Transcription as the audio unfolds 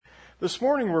This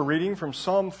morning we're reading from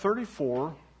Psalm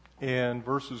 34 and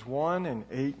verses 1 and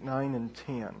 8, 9, and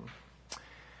 10.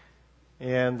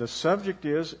 And the subject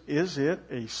is it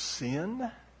a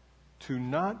sin to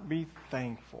not be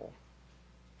thankful?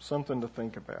 Something to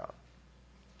think about.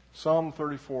 Psalm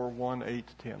 34, 1, 8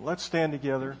 to 10. Let's stand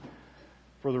together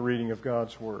for the reading of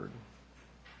God's Word.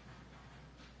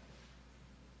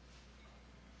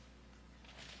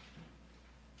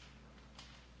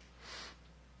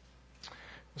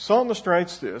 The psalmist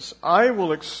writes this: I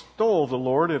will extol the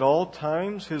Lord at all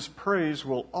times. His praise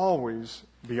will always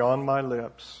be on my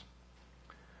lips.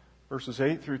 Verses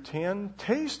 8 through 10.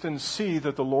 Taste and see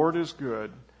that the Lord is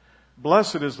good.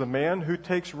 Blessed is the man who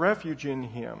takes refuge in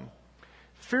him.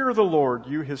 Fear the Lord,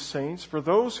 you his saints, for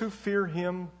those who fear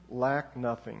him lack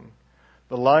nothing.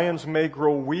 The lions may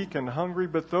grow weak and hungry,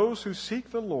 but those who seek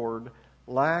the Lord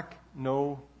lack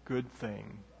no good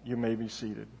thing. You may be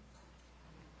seated.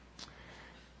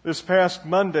 This past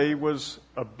Monday was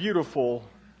a beautiful,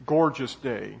 gorgeous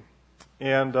day.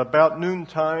 And about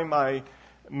noontime, I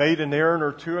made an errand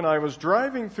or two, and I was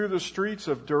driving through the streets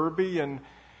of Derby, and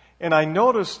I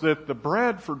noticed that the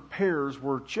Bradford pears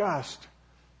were just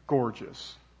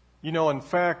gorgeous. You know, in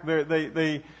fact,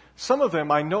 they some of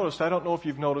them I noticed, I don't know if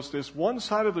you've noticed this, one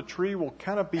side of the tree will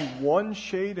kind of be one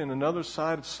shade and another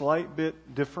side a slight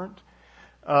bit different.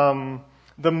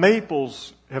 The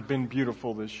maples have been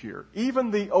beautiful this year. Even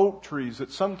the oak trees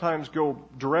that sometimes go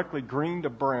directly green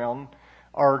to brown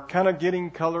are kind of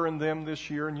getting color in them this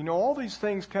year. And you know, all these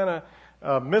things kind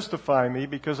of mystify me,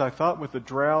 because I thought with the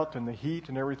drought and the heat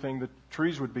and everything, the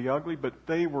trees would be ugly, but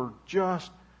they were just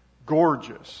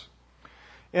gorgeous.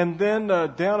 And then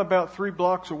down about 3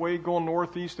 blocks away, going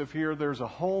northeast of here, there's a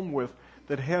home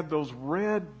that had those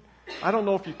red, I don't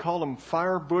know if you call them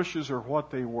fire bushes or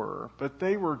what they were, but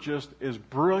they were just as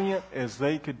brilliant as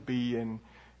they could be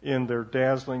in their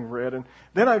dazzling red. And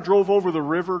then I drove over the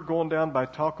river, going down by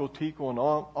Taco Tico and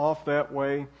off that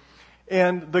way.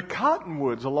 And the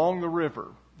cottonwoods along the river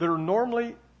that are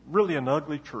normally really an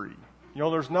ugly tree. You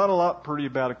know, there's not a lot pretty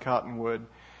about a cottonwood.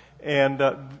 And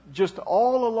just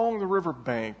all along the river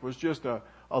bank was just a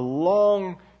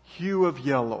long hue of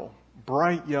yellow,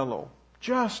 bright yellow,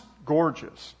 just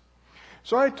gorgeous.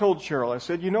 So I told Cheryl, I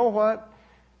said, you know what?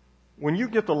 When you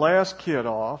get the last kid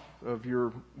off of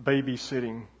your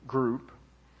babysitting group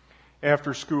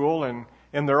after school and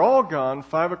they're all gone,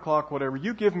 5 o'clock, whatever,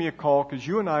 you give me a call, because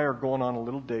you and I are going on a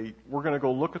little date. We're going to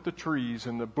go look at the trees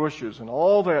and the bushes and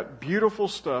all that beautiful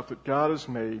stuff that God has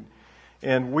made.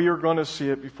 And we are going to see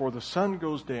it before the sun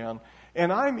goes down.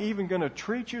 And I'm even going to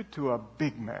treat you to a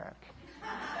Big Mac.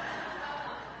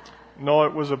 No,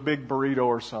 it was a big burrito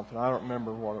or something. I don't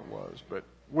remember what it was, but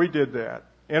we did that.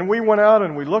 And we went out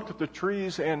and we looked at the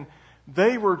trees, and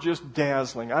they were just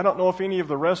dazzling. I don't know if any of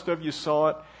the rest of you saw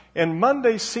it. And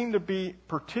Monday seemed to be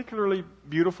particularly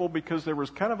beautiful because there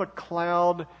was kind of a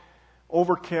cloud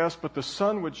overcast, but the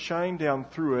sun would shine down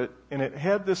through it, and it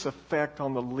had this effect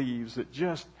on the leaves that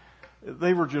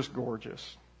they were just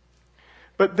gorgeous.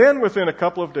 But then within a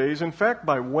couple of days, in fact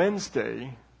by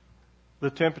Wednesday,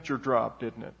 the temperature dropped,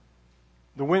 didn't it?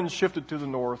 The wind shifted to the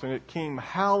north, and it came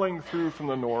howling through from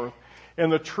the north,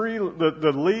 and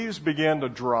the leaves began to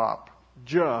drop,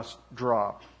 just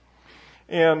drop.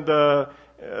 And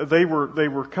they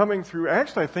were coming through.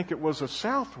 Actually, I think it was a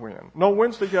south wind. No,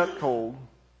 Wednesday got cold,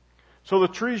 so the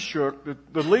trees shook.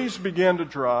 The leaves began to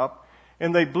drop,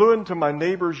 and they blew into my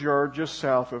neighbor's yard just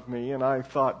south of me. And I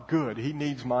thought, good, he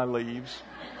needs my leaves.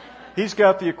 He's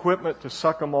got the equipment to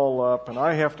suck them all up, and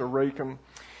I have to rake them.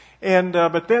 And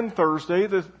but then Thursday,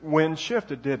 the wind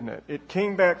shifted, didn't it? It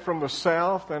came back from the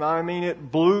south, and I mean,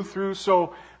 it blew through.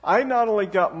 So I not only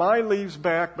got my leaves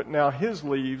back, but now his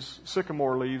leaves,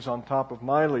 sycamore leaves on top of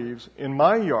my leaves in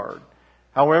my yard.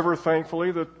 However,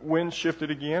 thankfully, the wind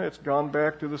shifted again. It's gone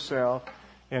back to the south,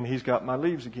 and he's got my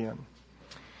leaves again.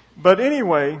 But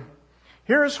anyway,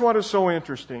 here's what is so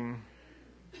interesting.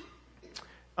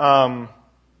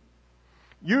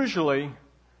 Usually,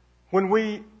 when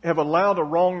we have allowed a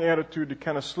wrong attitude to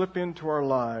kind of slip into our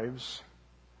lives,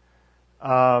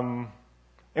 and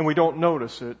we don't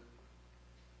notice it,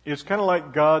 it's kind of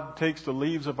like God takes the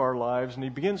leaves of our lives and He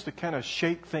begins to kind of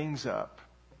shake things up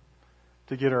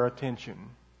to get our attention.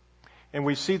 And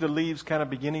we see the leaves kind of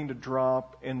beginning to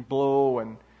drop and blow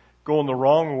and go in the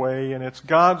wrong way, and it's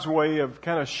God's way of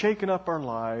kind of shaking up our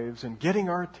lives and getting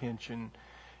our attention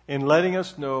and letting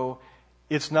us know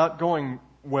it's not going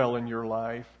well in your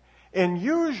life. And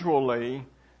usually,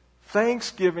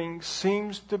 thanksgiving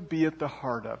seems to be at the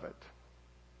heart of it.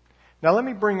 Now let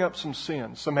me bring up some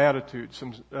sins, some attitudes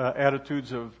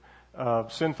of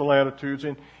sinful attitudes.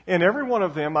 And every one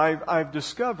of them I've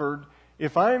discovered,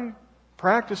 if I'm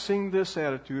practicing this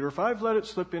attitude or if I've let it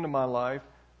slip into my life,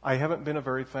 I haven't been a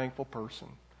very thankful person.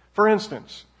 For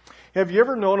instance, have you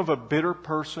ever known of a bitter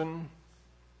person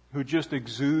who just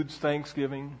exudes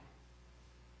thanksgiving?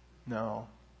 No.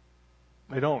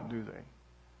 They don't, do they?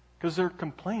 Because they're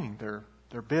complaining.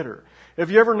 They're bitter. Have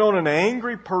you ever known an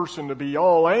angry person to be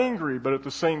all angry, but at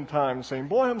the same time saying,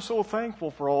 boy, I'm so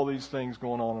thankful for all these things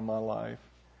going on in my life?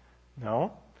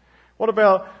 No. What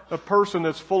about a person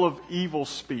that's full of evil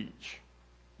speech?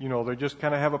 You know, they just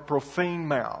kind of have a profane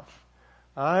mouth.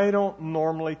 I don't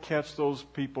normally catch those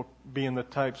people being the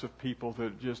types of people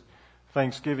that just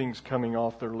Thanksgiving's coming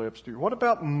off their lips to. What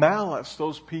about malice?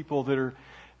 Those people that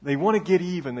they want to get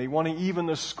even. They want to even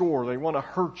the score. They want to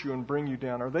hurt you and bring you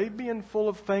down. Are they being full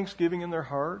of thanksgiving in their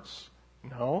hearts?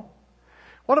 No.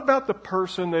 What about the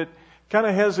person that kind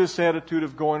of has this attitude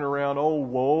of going around, oh,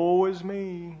 woe is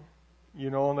me. You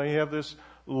know, and they have this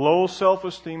low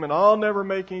self-esteem, and I'll never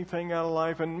make anything out of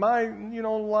life, and my,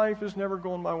 life is never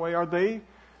going my way. Are they?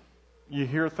 You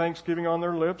hear thanksgiving on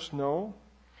their lips? No.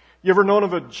 You ever known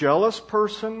of a jealous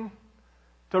person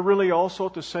to really also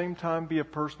at the same time be a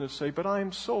person that say, but I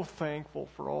am so thankful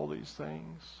for all these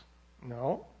things?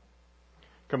 No.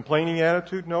 Complaining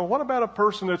attitude? No. What about a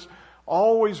person that's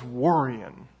always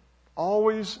worrying,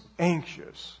 always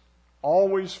anxious,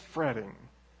 always fretting?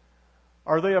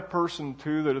 Are they a person,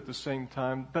 too, that at the same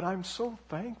time, but I'm so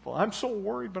thankful. I'm so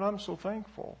worried, but I'm so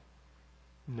thankful?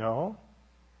 No.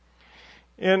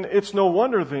 And it's no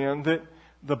wonder, then, that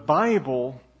the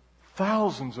Bible,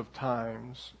 thousands of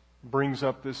times, brings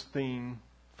up this theme,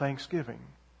 thanksgiving,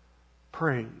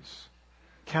 praise,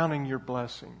 counting your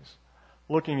blessings,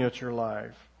 looking at your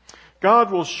life.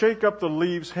 God will shake up the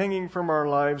leaves hanging from our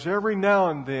lives every now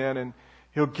and then, and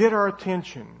He'll get our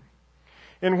attention.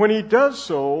 And when He does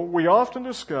so, we often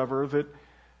discover that,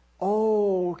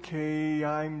 okay,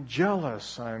 I'm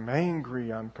jealous, I'm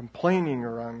angry, I'm complaining,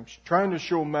 or I'm trying to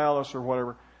show malice or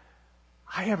whatever.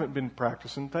 I haven't been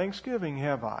practicing thanksgiving,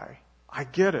 have I? I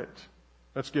get it.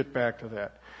 Let's get back to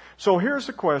that. So here's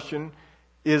the question.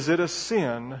 Is it a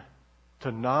sin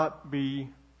to not be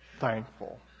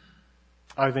thankful?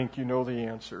 I think you know the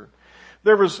answer.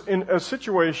 There was a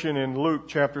situation in Luke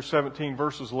chapter 17,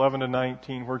 verses 11 to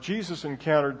 19, where Jesus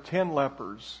encountered 10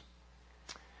 lepers.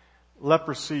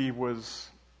 Leprosy was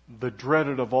the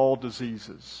dreaded of all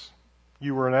diseases.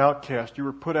 You were an outcast. You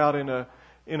were put out in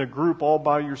a group all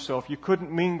by yourself. You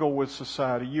couldn't mingle with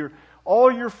society.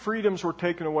 All your freedoms were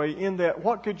taken away in that.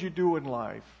 What could you do in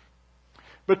life?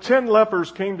 But 10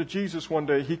 lepers came to Jesus one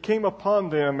day. He came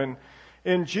upon them,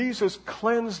 and Jesus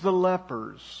cleansed the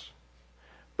lepers.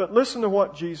 But listen to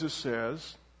what Jesus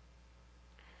says.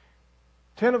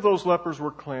 10 of those lepers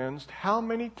were cleansed. How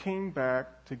many came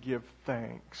back to give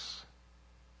thanks?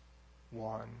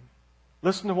 1.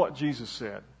 Listen to what Jesus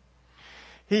said.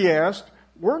 He asked,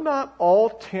 were not all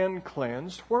 10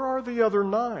 cleansed? Where are the other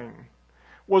 9?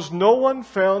 Was no one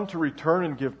found to return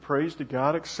and give praise to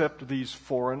God except these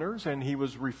foreigners? And he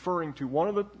was referring to one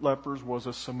of the lepers was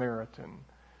a Samaritan.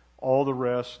 All the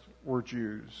rest were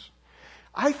Jews.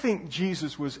 I think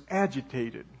Jesus was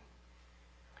agitated.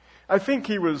 I think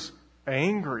He was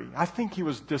angry. I think He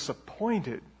was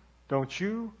disappointed, don't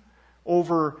you?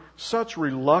 Over such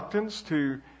reluctance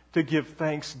to give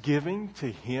thanksgiving to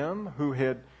Him who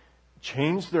had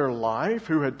changed their life,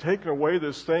 who had taken away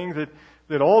this thing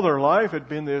that all their life had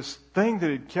been this thing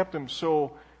that had kept them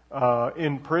so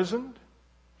imprisoned.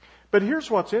 But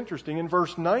here's what's interesting. In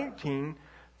verse 19,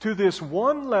 to this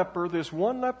one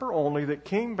leper only that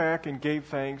came back and gave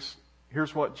thanks,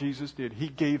 here's what Jesus did. He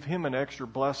gave him an extra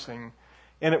blessing,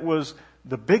 and it was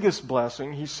the biggest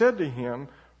blessing. He said to him,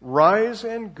 rise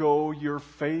and go, your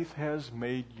faith has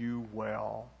made you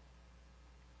well.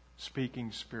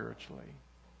 Speaking spiritually.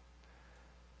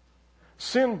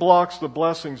 Sin blocks the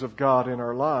blessings of God in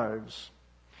our lives.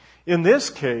 In this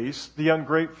case, the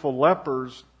ungrateful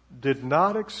lepers did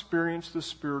not experience the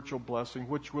spiritual blessing,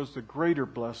 which was the greater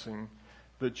blessing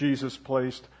that Jesus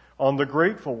placed on the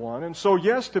grateful one. And so,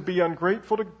 yes, to be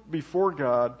ungrateful before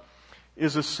God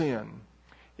is a sin.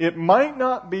 It might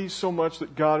not be so much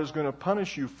that God is going to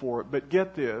punish you for it, but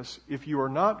get this, if you are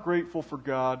not grateful for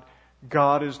God,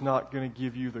 God is not going to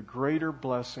give you the greater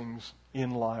blessings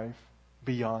in life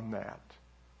beyond that,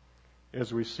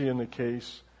 as we see in the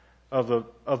case of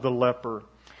the leper.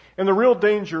 And the real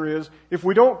danger is, if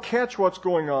we don't catch what's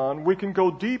going on, we can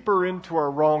go deeper into our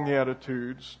wrong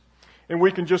attitudes, and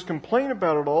we can just complain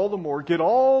about it all the more, get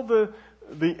all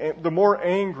the more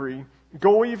angry,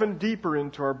 go even deeper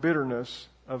into our bitterness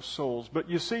of souls. But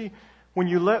you see, when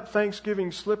you let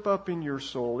thanksgiving slip up in your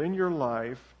soul, in your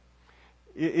life,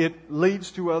 it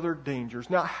leads to other dangers.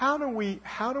 Now, how do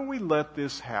we let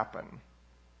this happen?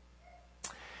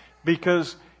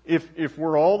 Because if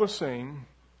we're all the same,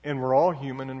 and we're all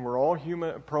human, and we're all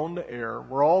prone to error,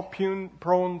 we're all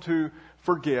prone to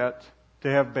forget, to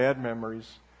have bad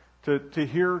memories, to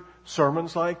hear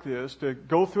sermons like this, to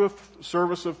go through a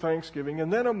service of thanksgiving,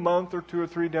 and then a month or 2 or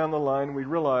 3 down the line, we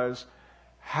realize,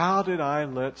 how did I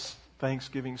let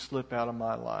thanksgiving slip out of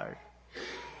my life?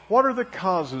 What are the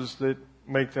causes that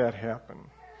make that happen?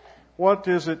 What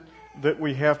is it that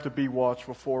we have to be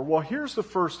watchful for? Well, here's the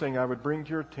first thing I would bring to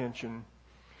your attention.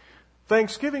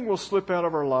 Thanksgiving will slip out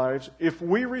of our lives if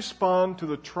we respond to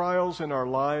the trials in our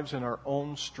lives in our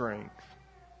own strength.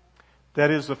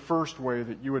 That is the first way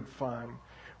that you would find.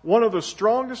 One of the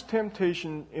strongest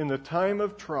temptations in the time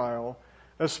of trial,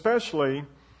 especially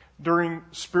during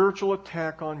spiritual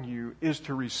attack on you, is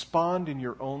to respond in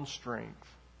your own strength.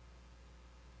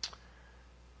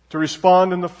 To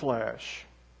respond in the flesh.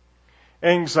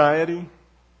 Anxiety,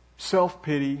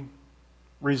 self-pity,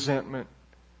 resentment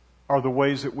are the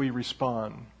ways that we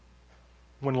respond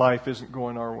when life isn't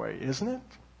going our way, isn't it?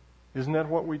 Isn't that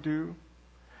what we do?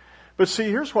 But see,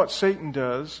 here's what Satan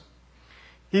does.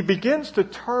 He begins to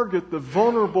target the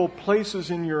vulnerable places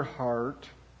in your heart,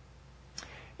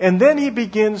 and then he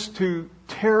begins to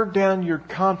tear down your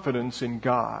confidence in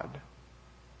God.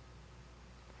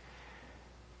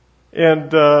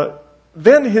 And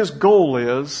then his goal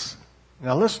is,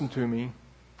 now listen to me,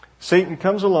 Satan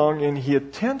comes along and he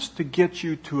attempts to get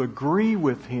you to agree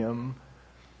with him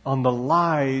on the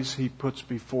lies he puts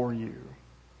before you.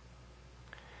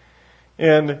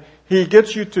 And he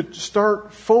gets you to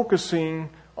start focusing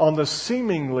on the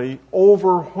seemingly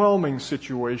overwhelming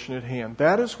situation at hand.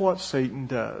 That is what Satan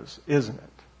does, isn't it?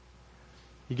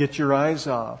 He gets your eyes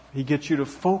off. He gets you to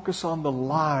focus on the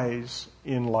lies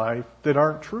in life that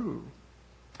aren't true.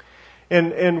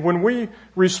 And when we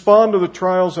respond to the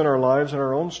trials in our lives in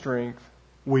our own strength,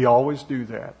 we always do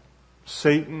that.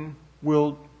 Satan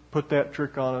will put that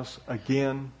trick on us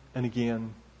again and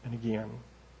again and again.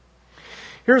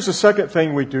 Here's the second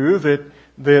thing we do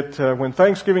that when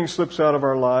Thanksgiving slips out of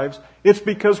our lives, it's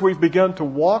because we've begun to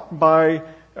walk by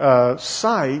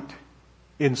sight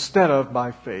instead of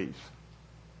by faith.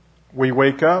 We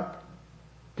wake up,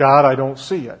 God, I don't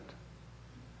see it.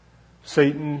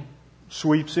 Satan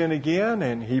sweeps in again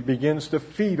and he begins to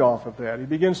feed off of that. He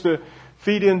begins to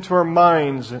feed into our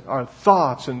minds, our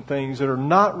thoughts and things that are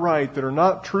not right, that are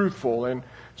not truthful. And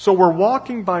so we're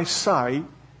walking by sight,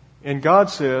 and God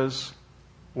says,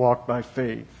 walk by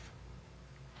faith.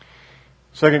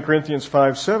 2 Corinthians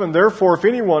 5:7, therefore, if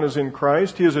anyone is in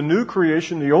Christ, he is a new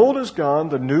creation. The old is gone,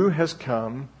 the new has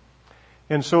come.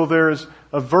 And so there's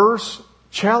a verse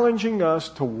challenging us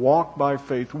to walk by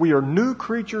faith. We are new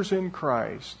creatures in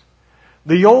Christ.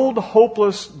 The old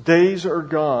hopeless days are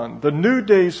gone. The new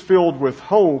days filled with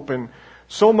hope and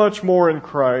so much more in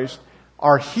Christ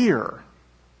are here.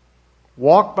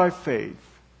 Walk by faith,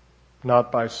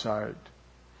 not by sight.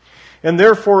 And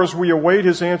therefore, as we await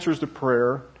His answers to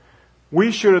prayer,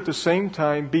 we should at the same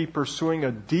time be pursuing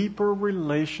a deeper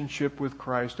relationship with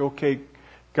Christ. Okay,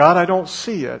 God, I don't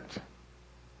see it,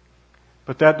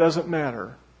 but that doesn't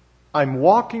matter. I'm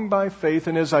walking by faith,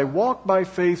 and as I walk by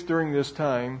faith during this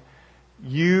time,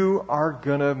 you are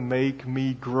going to make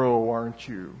me grow, aren't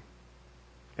you?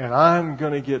 And I'm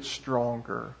going to get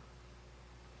stronger.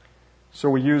 So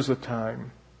we use the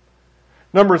time.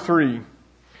 Number 3,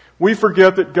 we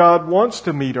forget that God wants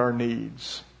to meet our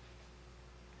needs.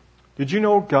 Did you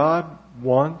know God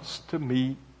wants to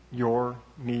meet your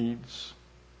needs?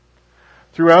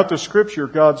 Throughout the Scripture,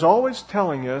 God's always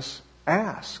telling us,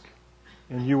 ask,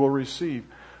 and you will receive.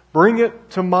 Bring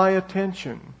it to my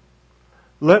attention.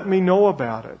 Let me know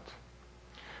about it.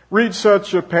 Read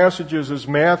such passages as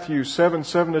Matthew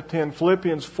 7:7-10,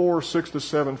 Philippians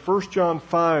 4:6-7, 1 John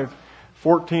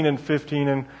 5:14 and 15,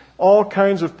 and all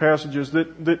kinds of passages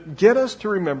that get us to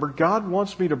remember God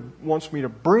wants me to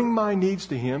bring my needs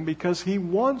to Him because He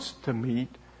wants to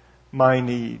meet my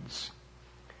needs.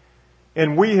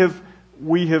 And we have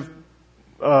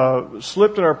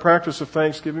slipped in our practice of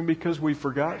thanksgiving because we've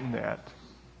forgotten that.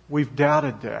 We've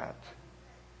doubted that.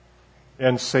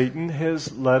 And Satan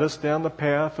has led us down the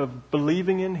path of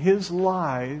believing in his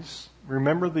lies.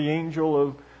 Remember the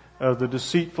angel of the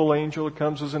deceitful angel that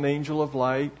comes as an angel of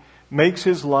light, makes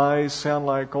his lies sound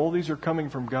like, oh, these are coming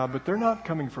from God, but they're not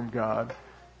coming from God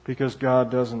because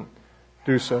God doesn't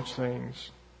do such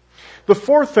things. The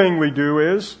fourth thing we do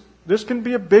is, this can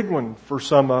be a big one for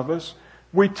some of us,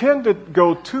 we tend to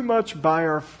go too much by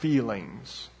our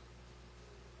feelings.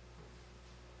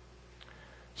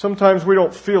 Sometimes we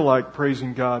don't feel like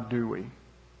praising God, do we?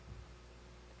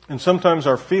 And sometimes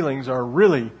our feelings are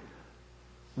really,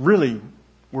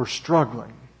 we're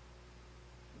struggling.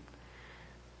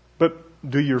 But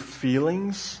do your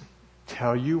feelings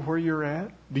tell you where you're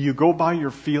at? Do you go by your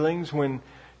feelings when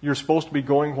you're supposed to be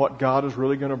going what God is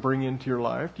really going to bring into your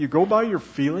life? Do you go by your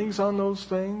feelings on those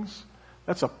things?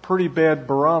 That's a pretty bad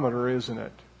barometer, isn't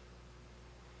it?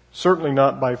 Certainly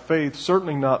not by faith,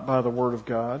 certainly not by the Word of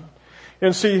God.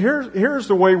 And see, here's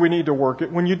the way we need to work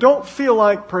it. When you don't feel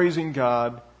like praising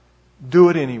God, do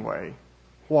it anyway.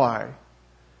 Why?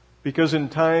 Because in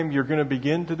time you're going to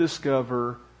begin to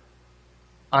discover,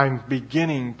 I'm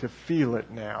beginning to feel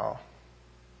it now.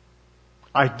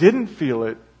 I didn't feel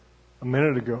it a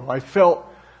minute ago. I felt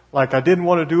like I didn't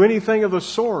want to do anything of the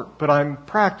sort, but I'm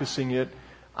practicing it.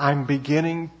 I'm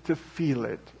beginning to feel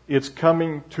it. It's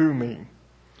coming to me.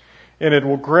 And it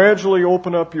will gradually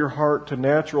open up your heart to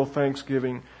natural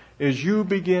thanksgiving as you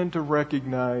begin to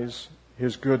recognize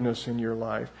His goodness in your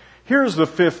life. Here's the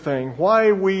fifth thing.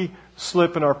 Why we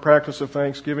slip in our practice of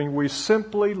thanksgiving. We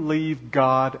simply leave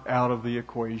God out of the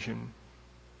equation.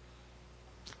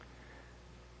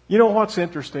 You know what's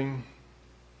interesting?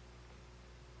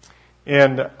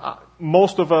 And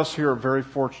most of us here are very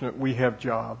fortunate. We have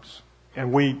jobs.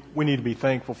 And we need to be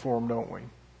thankful for them, don't we?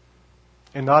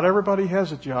 And not everybody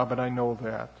has a job, and I know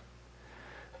that.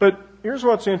 But here's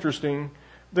what's interesting.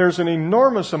 There's an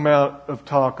enormous amount of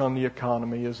talk on the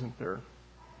economy, isn't there?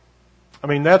 I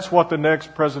mean, that's what the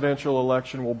next presidential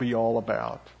election will be all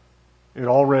about. It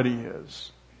already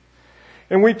is.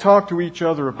 And we talk to each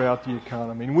other about the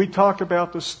economy, and we talk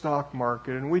about the stock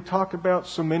market, and we talk about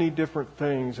so many different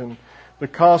things, and the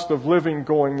cost of living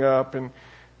going up.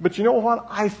 But you know what?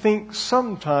 I think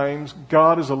sometimes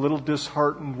God is a little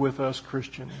disheartened with us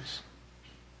Christians.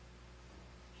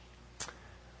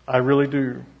 I really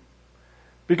do.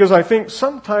 Because I think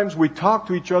sometimes we talk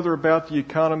to each other about the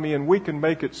economy and we can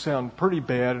make it sound pretty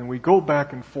bad, and we go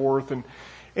back and forth,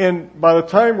 and by the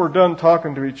time we're done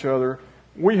talking to each other,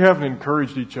 we haven't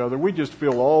encouraged each other. We just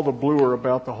feel all the bluer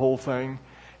about the whole thing.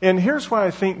 And here's why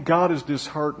I think God is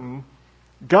disheartened.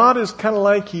 God is kind of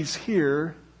like He's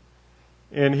here,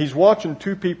 and He's watching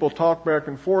two people talk back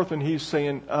and forth, and He's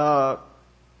saying, hold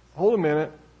a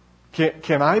minute.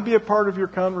 Can I be a part of your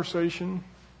conversation?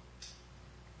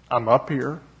 I'm up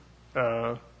here.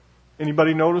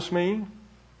 Anybody notice me?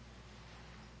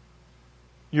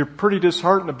 You're pretty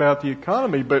disheartened about the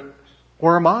economy, but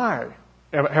where am I?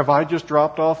 Have I just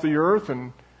dropped off the earth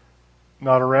and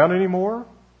not around anymore?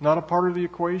 Not a part of the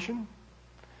equation?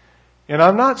 And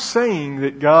I'm not saying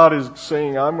that God is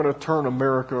saying, I'm going to turn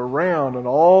America around and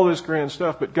all this grand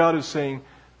stuff, but God is saying,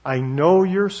 I know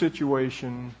your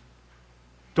situation.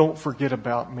 Don't forget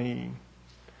about me.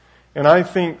 And I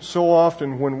think so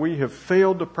often when we have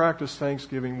failed to practice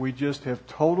thanksgiving, we just have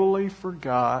totally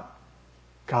forgot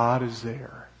God is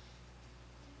there.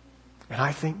 And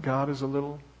I think God is a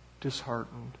little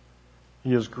disheartened.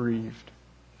 He is grieved.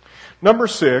 Number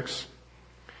 6,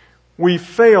 we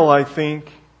fail, I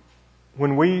think,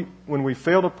 when we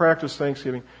fail to practice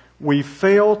thanksgiving, we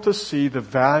fail to see the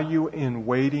value in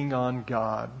waiting on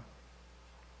God.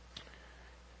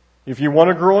 If you want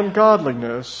to grow in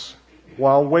godliness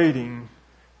while waiting,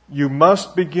 you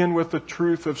must begin with the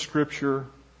truth of Scripture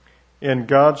and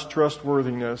God's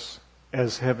trustworthiness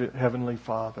as Heavenly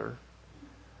Father.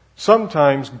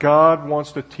 Sometimes God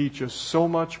wants to teach us so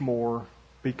much more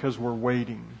because we're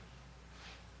waiting.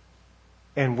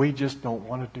 And we just don't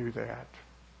want to do that.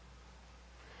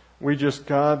 We just,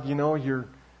 God, you're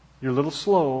a little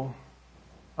slow.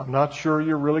 I'm not sure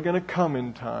you're really going to come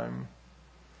in time.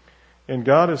 And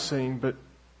God is saying, but,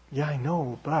 yeah, I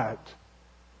know, but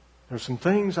there's some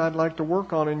things I'd like to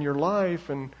work on in your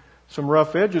life and some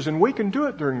rough edges, and we can do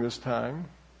it during this time.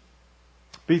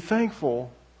 Be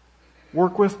thankful.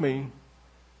 Work with me,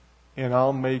 and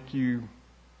I'll make you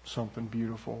something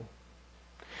beautiful.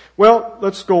 Well,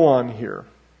 let's go on here.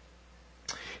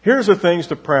 Here's the things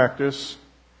to practice,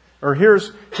 or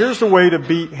here's the way to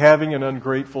beat having an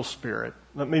ungrateful spirit.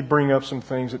 Let me bring up some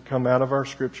things that come out of our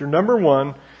Scripture. Number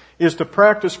 1 is to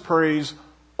practice praise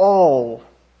all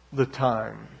the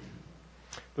time.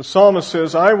 The psalmist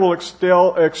says, I will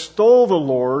extol the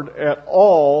Lord at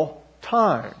all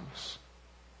times.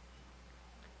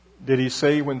 Did he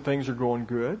say when things are going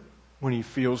good? When he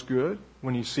feels good?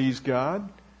 When he sees God?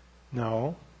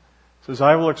 No. It says,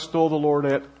 I will extol the Lord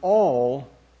at all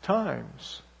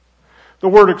times. The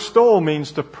word extol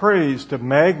means to praise, to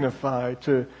magnify,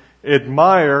 to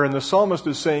admire. And the psalmist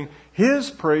is saying, His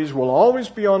praise will always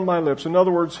be on my lips. In other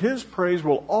words, His praise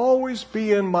will always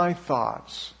be in my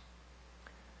thoughts.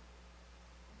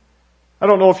 I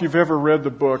don't know if you've ever read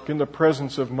the book, In the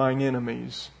Presence of Mine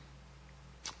Enemies.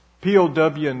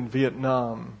 POW in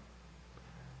Vietnam.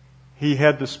 He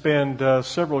had to spend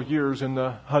several years in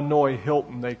the Hanoi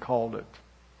Hilton, they called it.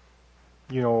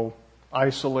 You know,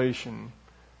 isolation,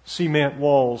 cement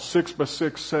walls,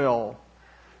 6x6 cell.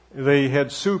 They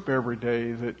had soup every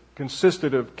day that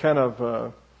consisted of kind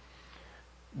of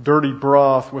dirty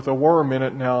broth with a worm in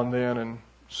it now and then, and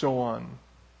so on.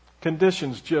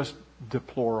 Conditions just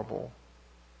deplorable.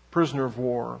 Prisoner of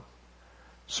war,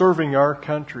 serving our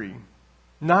country,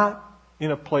 not in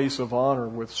a place of honor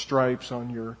with stripes on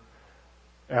your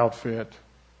outfit.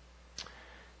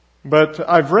 But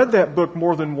I've read that book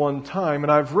more than one time, and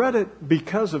I've read it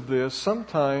because of this.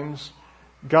 Sometimes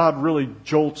God really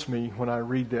jolts me when I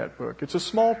read that book. It's a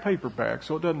small paperback,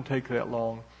 so it doesn't take that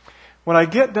long. When I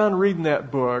get done reading that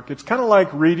book, it's kind of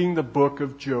like reading the book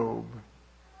of Job.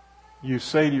 You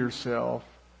say to yourself,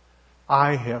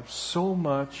 I have so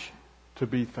much to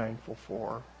be thankful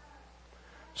for.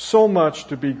 So much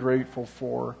to be grateful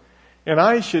for. And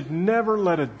I should never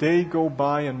let a day go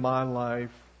by in my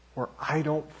life where I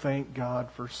don't thank God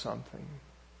for something.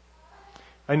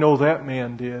 I know that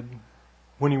man did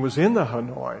when he was in the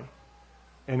Hanoi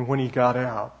and when he got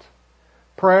out.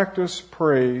 Practice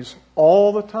praise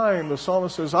all the time. The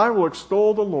psalmist says, I will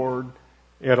extol the Lord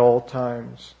at all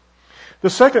times. The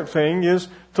second thing is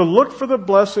to look for the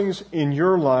blessings in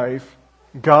your life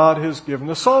God has given.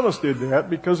 The psalmist did that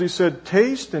because he said,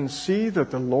 taste and see that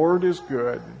the Lord is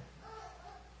good.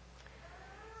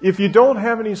 If you don't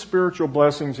have any spiritual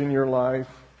blessings in your life,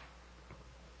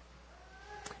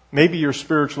 maybe you're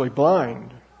spiritually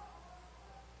blind.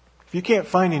 If you can't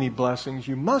find any blessings,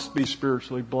 you must be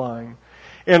spiritually blind.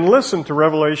 And listen to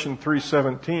Revelation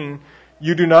 3:17.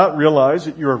 You do not realize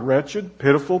that you are wretched,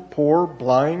 pitiful, poor,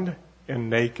 blind, and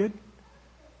naked,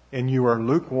 and you are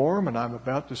lukewarm, and I'm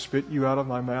about to spit you out of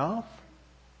my mouth?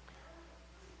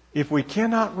 If we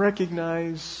cannot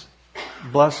recognize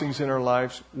blessings in our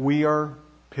lives, we are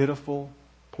pitiful,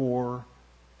 poor,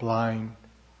 blind,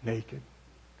 naked.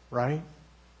 Right?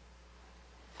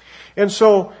 And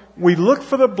so we look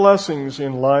for the blessings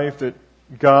in life that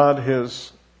God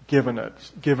has given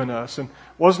us. And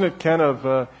wasn't it kind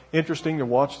of interesting to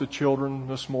watch the children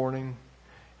this morning?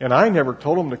 And I never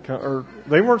told them to come, or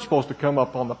they weren't supposed to come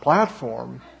up on the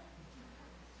platform.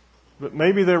 But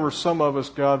maybe there were some of us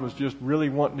God was just really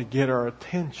wanting to get our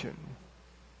attention.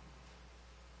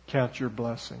 Count your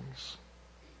blessings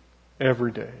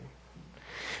every day.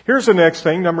 Here's the next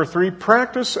thing, number 3,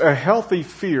 practice a healthy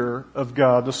fear of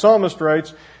God. The psalmist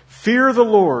writes, fear the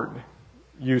Lord,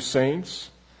 you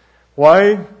saints.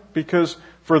 Why? Because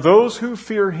for those who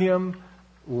fear Him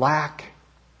lack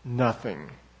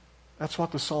nothing. That's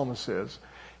what the psalmist says.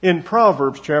 In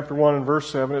Proverbs chapter 1 and verse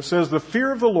 7, it says, the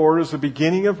fear of the Lord is the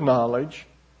beginning of knowledge.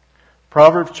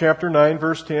 Proverbs chapter 9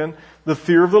 verse 10, the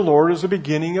fear of the Lord is the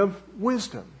beginning of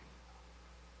wisdom.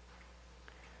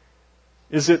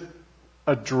 Is it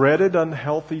a dreaded,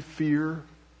 unhealthy fear?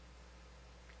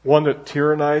 One that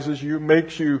tyrannizes you,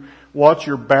 makes you watch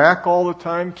your back all the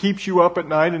time, keeps you up at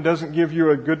night and doesn't give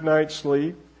you a good night's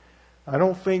sleep? I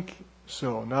don't think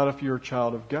so. Not if you're a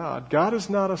child of God. God is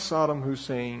not a Saddam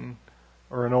Hussein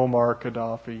or an Omar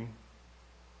Gaddafi.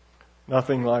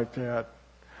 Nothing like that.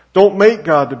 Don't make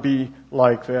God to be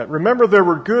like that. Remember, there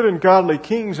were good and godly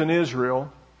kings in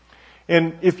Israel,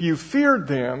 and if you feared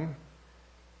them,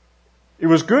 it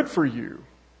was good for you.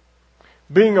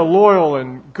 Being a loyal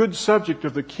and good subject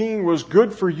of the king was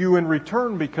good for you in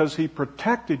return because he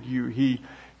protected you. He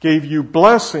gave you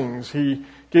blessings. He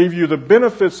gave you the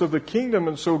benefits of the kingdom.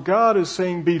 And so God is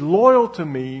saying, be loyal to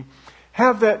me.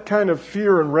 Have that kind of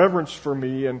fear and reverence for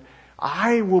me, and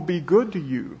I will be good to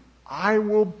you. I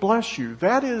will bless you.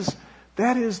 That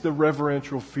is the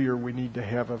reverential fear we need to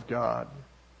have of God.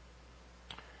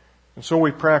 And so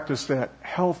we practice that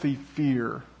healthy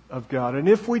fear of God. And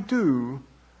if we do,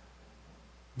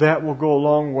 that will go a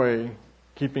long way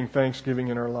keeping thanksgiving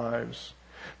in our lives.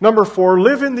 Number 4,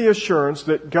 live in the assurance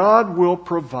that God will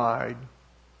provide.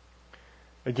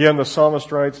 Again, the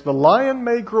psalmist writes, the lion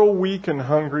may grow weak and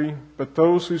hungry, but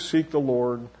those who seek the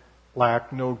Lord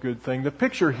lack no good thing. The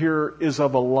picture here is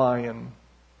of a lion.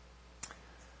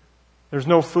 There's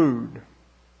no food.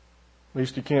 At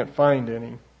least he can't find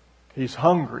any. He's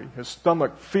hungry. His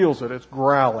stomach feels it. It's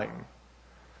growling.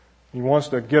 He wants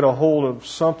to get a hold of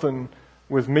something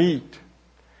with meat.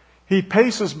 He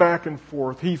paces back and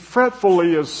forth. He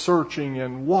fretfully is searching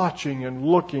and watching and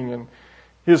looking, and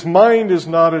his mind is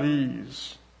not at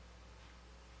ease.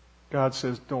 God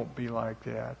says, don't be like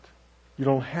that. You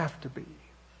don't have to be.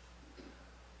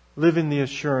 Live in the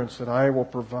assurance that I will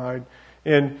provide.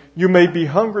 And you may be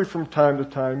hungry from time to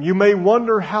time. You may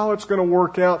wonder how it's going to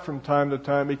work out from time to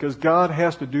time, because God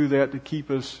has to do that to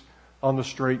keep us on the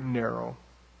straight and narrow.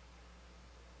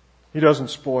 He doesn't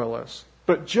spoil us.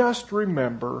 But just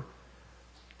remember,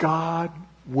 God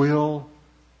will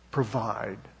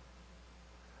provide.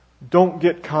 Don't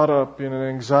get caught up in an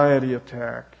anxiety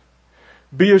attack.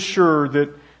 Be assured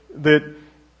that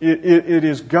it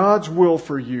is God's will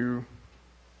for you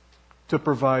to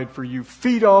provide for you.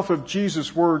 Feed off of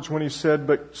Jesus' words when He said,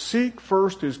 "But seek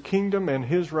first His kingdom and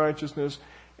His righteousness,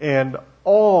 and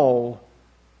all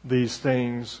these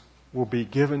things will be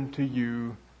given to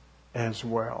you as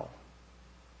well."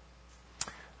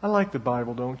 I like the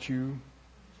Bible, don't you?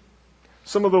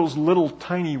 Some of those little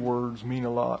tiny words mean a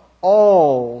lot.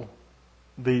 All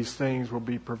these things will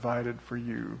be provided for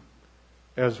you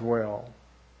as well.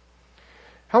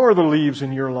 How are the leaves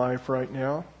in your life right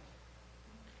now?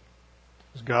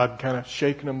 Is God kind of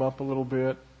shaking them up a little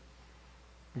bit?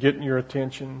 Getting your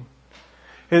attention?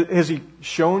 Has He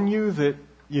shown you that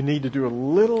you need to do a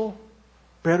little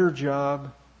better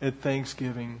job at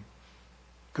Thanksgiving?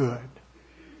 Good.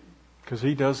 Because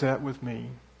He does that with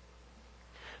me.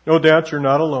 No doubt you're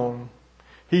not alone.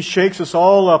 He shakes us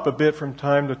all up a bit from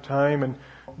time to time, and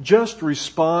just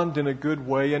respond in a good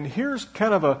way. And here's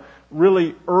kind of a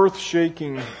really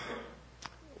earth-shaking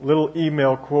little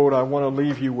email quote I want to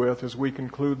leave you with as we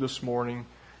conclude this morning.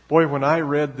 Boy, when I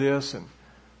read this and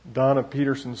Donna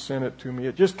Peterson sent it to me,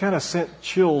 it just kind of sent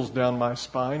chills down my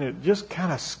spine. It just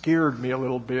kind of scared me a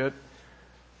little bit.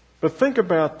 But think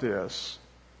about this.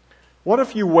 What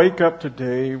if you wake up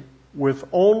today with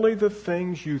only the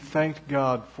things you thanked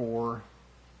God for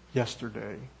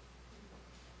yesterday?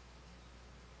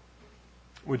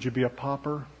 Would you be a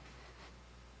pauper?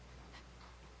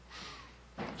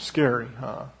 Scary,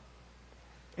 huh?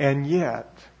 And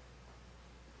yet,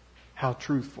 how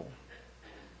truthful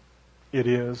it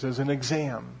is as an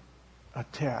exam, a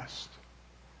test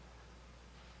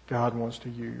God wants to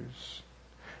use.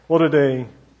 Well, today,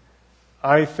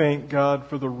 I thank God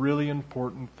for the really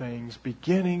important things,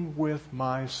 beginning with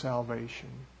my salvation.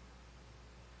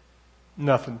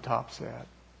 Nothing tops that,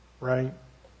 right?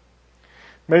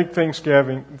 Make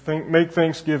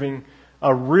Thanksgiving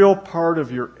a real part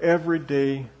of your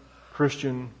everyday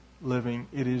Christian living.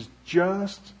 It is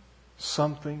just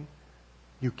something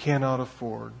you cannot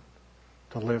afford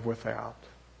to live without.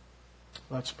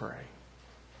 Let's pray.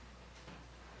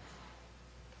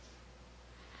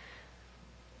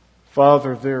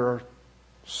 Father, there are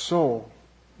so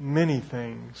many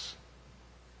things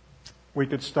we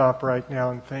could stop right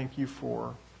now and thank You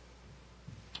for.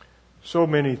 So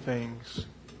many things.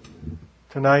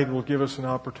 Tonight will give us an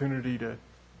opportunity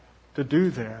to do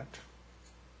that.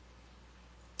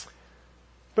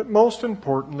 But most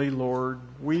importantly, Lord,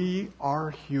 we are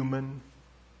human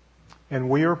and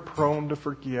we are prone to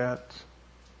forget.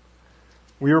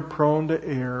 We are prone to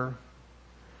err.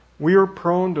 We are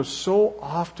prone to so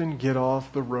often get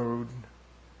off the road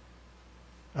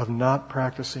of not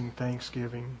practicing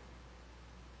thanksgiving.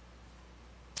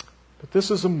 But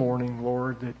this is a morning,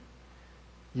 Lord, that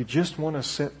You just want to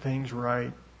set things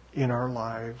right in our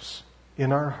lives,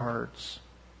 in our hearts,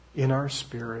 in our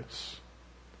spirits.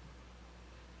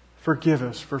 Forgive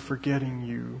us for forgetting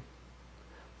You.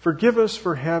 Forgive us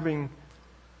for having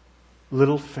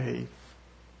little faith.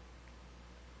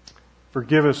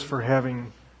 Forgive us for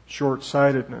having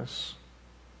short-sightedness.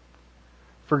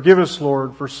 Forgive us,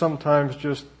 Lord, for sometimes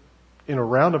just in a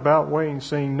roundabout way and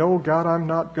saying, "No, God, I'm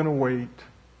not going to wait.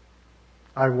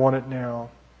 I want it now."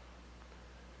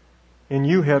 And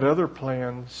You had other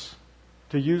plans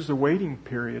to use the waiting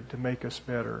period to make us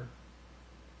better.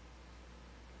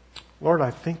 Lord,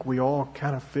 I think we all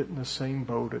kind of fit in the same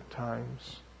boat at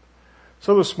times.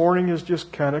 So this morning is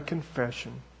just kind of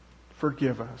confession.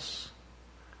 Forgive us.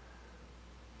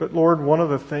 But Lord, one of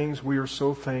the things we are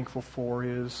so thankful for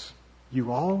is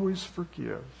You always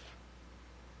forgive.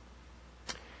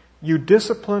 You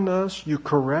discipline us, You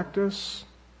correct us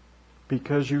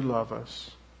because You love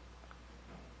us.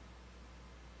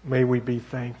 May we be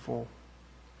thankful,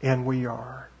 and we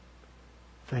are.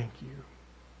 Thank You.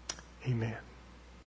 Amen.